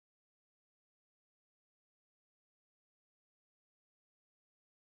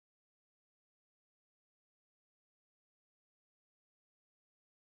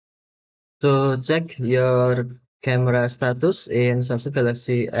To check your camera status in Samsung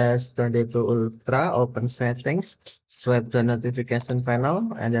Galaxy S22 Ultra, open settings, swipe the notification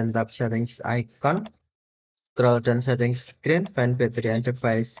panel, and then tap settings icon. Scroll down settings screen, find battery and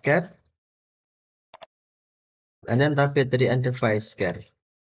device care, and then tap battery and device care.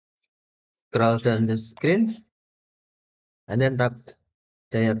 Scroll down the screen, and then tap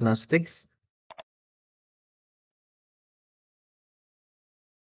diagnostics.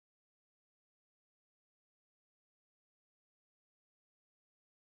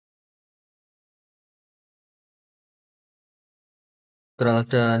 Scroll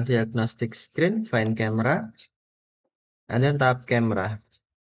down diagnostic screen, find camera, and then tap camera.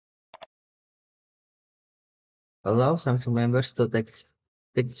 Allow Samsung members to take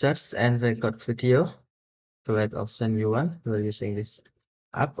pictures and record video. Select option you want while using this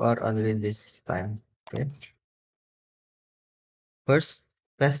app or only this time. Okay. First,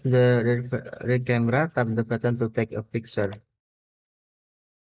 test the rear camera. Tap the button to take a picture.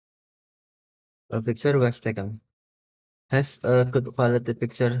 A picture was taken. Has a good quality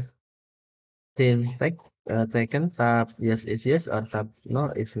picture been taken? Tap yes if yes or tap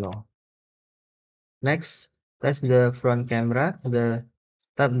no if no. Next, test the front camera.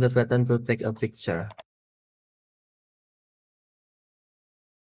 Tap the button to take a picture.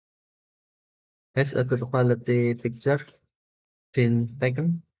 Has a good quality picture been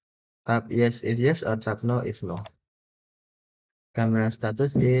taken? Tap yes if yes or tap no if no. Camera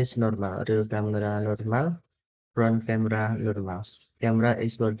status is normal. Real camera normal. Front camera normal. Camera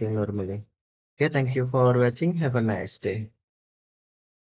is working normally. Okay, thank you for watching. Have a nice day.